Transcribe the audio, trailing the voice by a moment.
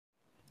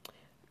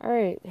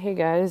Alright, hey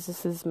guys,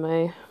 this is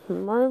my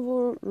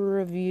Marvel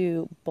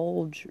review,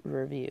 bulge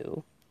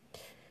review.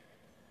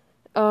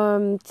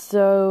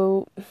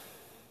 So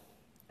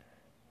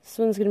this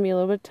one's gonna be a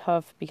little bit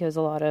tough because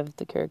a lot of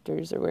the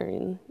characters are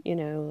wearing,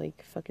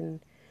 like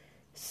fucking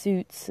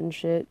suits and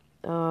shit.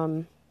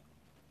 Let's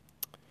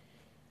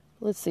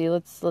see,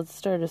 let's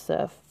start us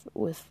off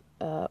with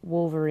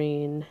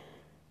Wolverine.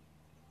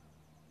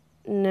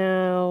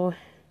 Now,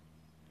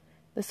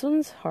 this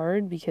one's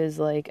hard because,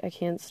 like, I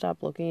can't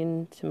stop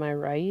looking to my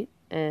right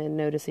and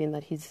noticing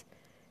that he's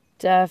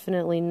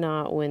definitely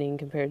not winning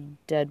compared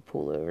to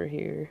Deadpool over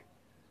here.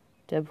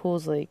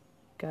 Deadpool's, like,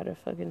 got a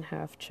fucking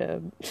half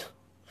chub.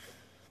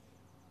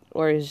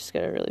 Or he's just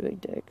got a really big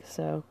dick,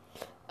 so.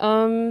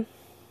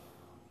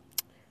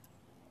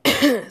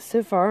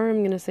 So far,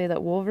 I'm gonna say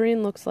that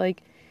Wolverine looks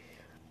like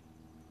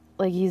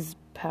he's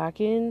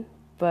packing,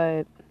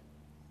 but,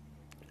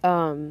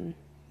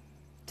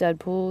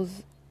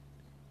 Deadpool's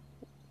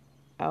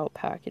out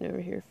packing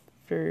over here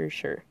for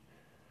sure.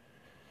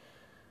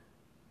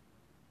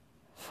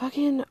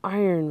 Fucking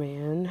Iron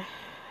Man,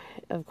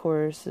 of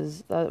course,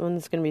 that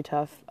one's gonna be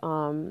tough.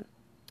 I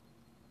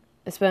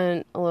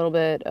spent a little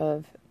bit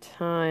of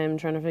time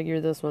trying to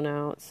figure this one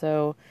out,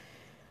 so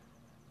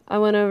I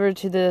went over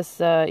to this,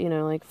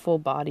 like full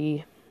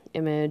body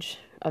image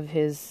of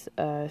his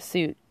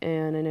suit,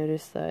 and I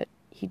noticed that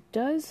he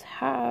does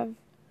have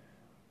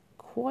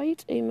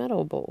quite a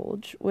metal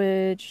bulge,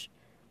 which,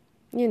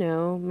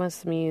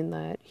 must mean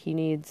that he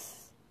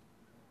needs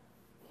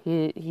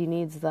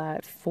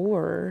that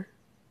for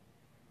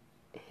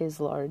his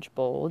large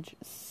bulge.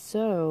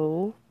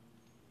 So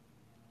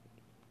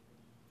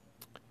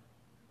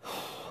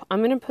I'm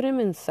going to put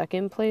him in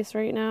second place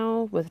right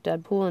now, with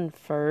Deadpool in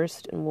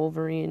first and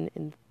Wolverine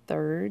in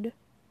third.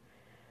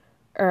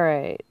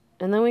 Alright,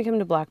 and then we come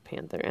to Black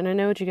Panther, and I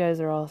know what you guys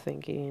are all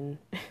thinking.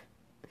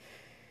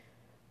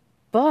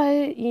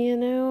 But, you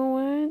know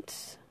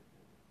what?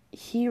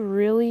 He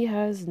really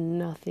has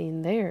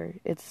nothing there.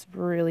 It's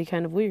really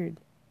kind of weird.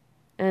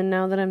 And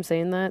now that I'm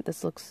saying that,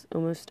 this looks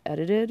almost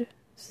edited,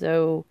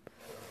 so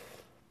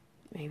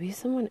maybe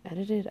someone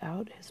edited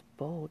out his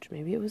bulge.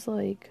 Maybe it was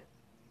like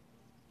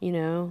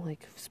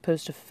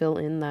supposed to fill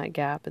in that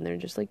gap, and they're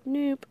just like,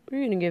 nope,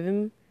 we're gonna give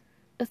him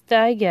a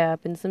thigh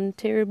gap and some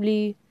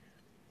terribly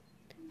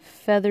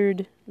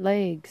feathered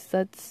legs.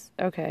 That's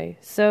okay.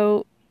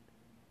 So,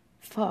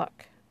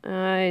 fuck.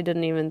 I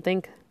didn't even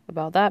think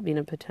about that being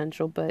a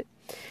potential, but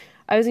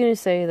I was gonna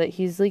say that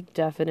he's, like,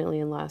 definitely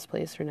in last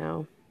place for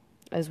now,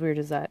 as weird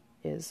as that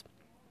is.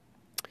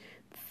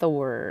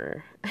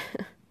 Thor.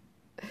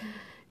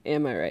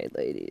 Am I right,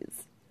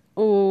 ladies?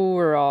 Oh,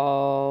 we're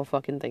all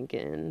fucking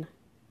thinking.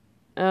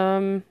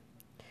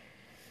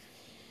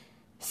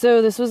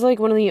 So this was, like,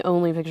 one of the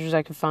only pictures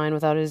I could find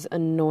without his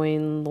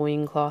annoying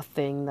loincloth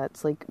thing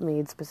that's, like,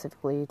 made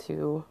specifically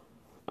to,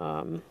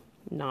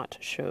 not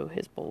show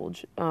his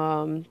bulge.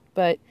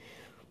 But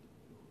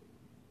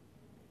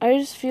I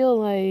just feel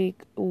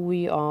like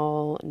we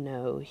all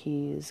know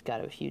he's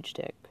got a huge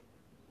dick.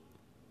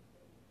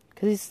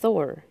 'Cause he's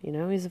Thor,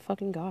 he's a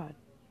fucking god.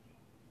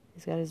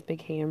 He's got his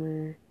big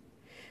hammer.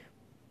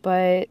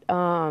 But,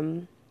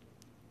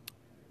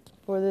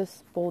 for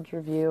this bulge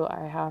review,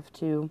 I have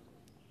to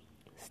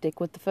stick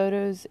with the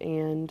photos,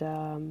 and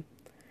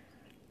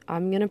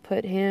I'm gonna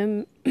put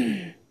him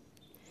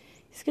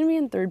he's gonna be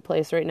in third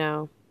place right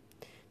now.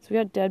 So we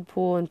got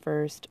Deadpool in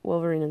first,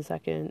 Wolverine in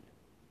second.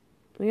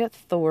 We got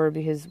Thor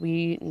because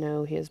we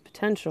know he has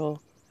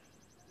potential,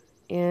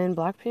 and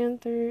Black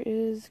Panther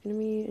is gonna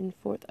be in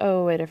fourth.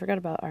 Oh wait, I forgot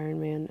about Iron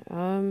Man.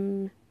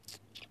 I'm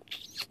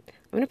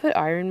gonna put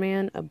Iron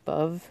Man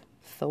above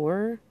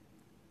Thor.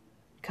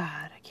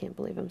 God, I can't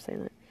believe I'm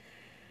saying that.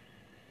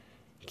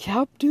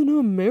 Captain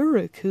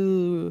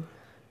America.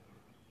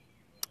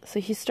 So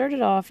he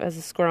started off as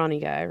a scrawny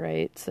guy,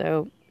 right?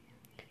 So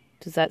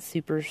does that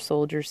super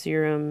soldier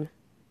serum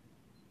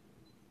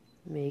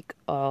make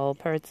all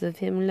parts of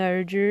him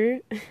larger?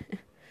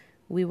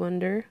 We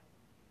wonder.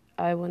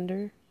 I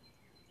wonder.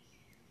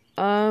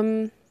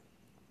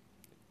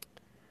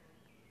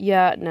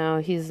 Yeah, no,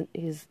 he's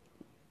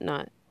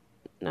not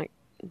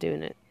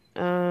doing it.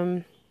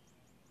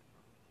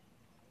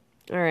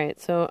 Alright,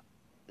 so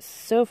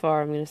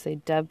far I'm going to say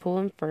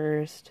Deadpool in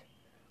first,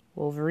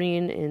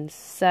 Wolverine in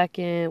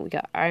second, we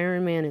got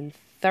Iron Man in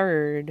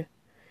third,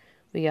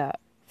 we got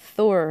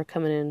Thor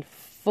coming in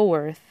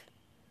fourth,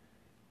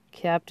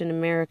 Captain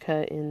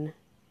America in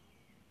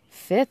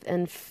fifth,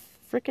 and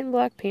frickin'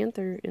 Black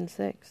Panther in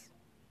sixth.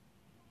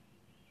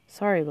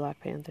 Sorry, Black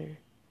Panther.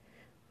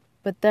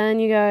 But then,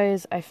 you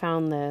guys, I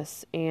found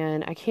this,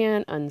 and I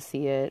can't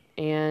unsee it,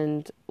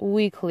 and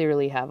we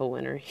clearly have a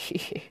winner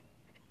here.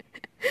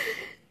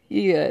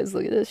 You guys,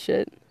 look at this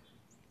shit.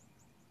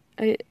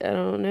 I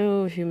don't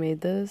know who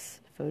made this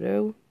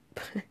photo,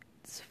 but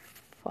it's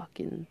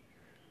fucking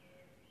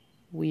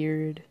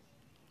weird.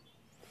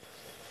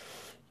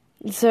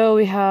 So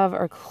we have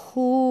our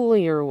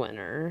clear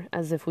winner,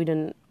 as if we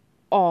didn't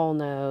all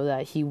know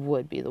that he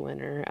would be the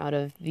winner out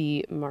of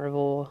the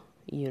Marvel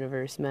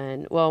Universe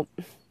men. Well,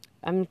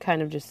 I'm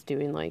kind of just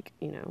doing like,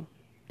 you know,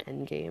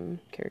 endgame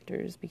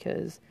characters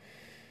because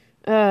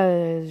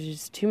there's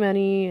just too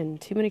many and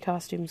too many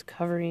costumes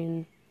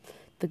covering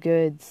the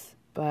goods.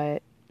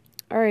 But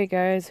alright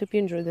guys, hope you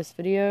enjoyed this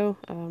video.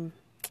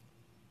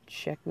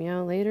 Check me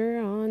out later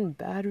on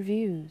bad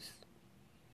reviews.